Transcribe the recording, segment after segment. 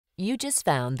You just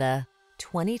found the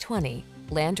 2020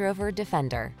 Land Rover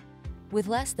Defender. With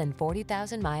less than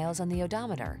 40,000 miles on the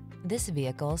odometer, this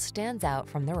vehicle stands out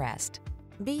from the rest.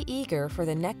 Be eager for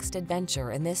the next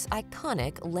adventure in this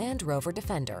iconic Land Rover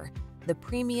Defender, the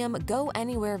premium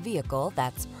go-anywhere vehicle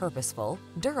that's purposeful,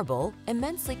 durable,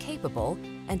 immensely capable,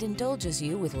 and indulges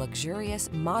you with luxurious,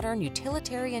 modern,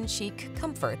 utilitarian chic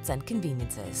comforts and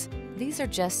conveniences. These are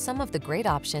just some of the great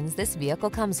options this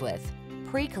vehicle comes with: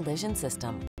 pre-collision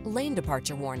system, lane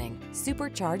departure warning,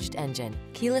 supercharged engine,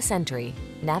 keyless entry,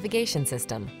 navigation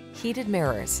system, heated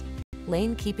mirrors,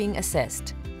 lane keeping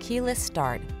assist, keyless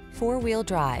start, four-wheel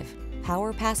drive,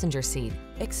 power passenger seat.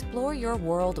 Explore your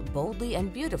world boldly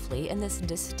and beautifully in this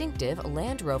distinctive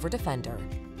Land Rover Defender.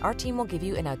 Our team will give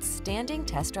you an outstanding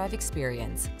test drive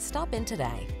experience. Stop in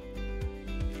today.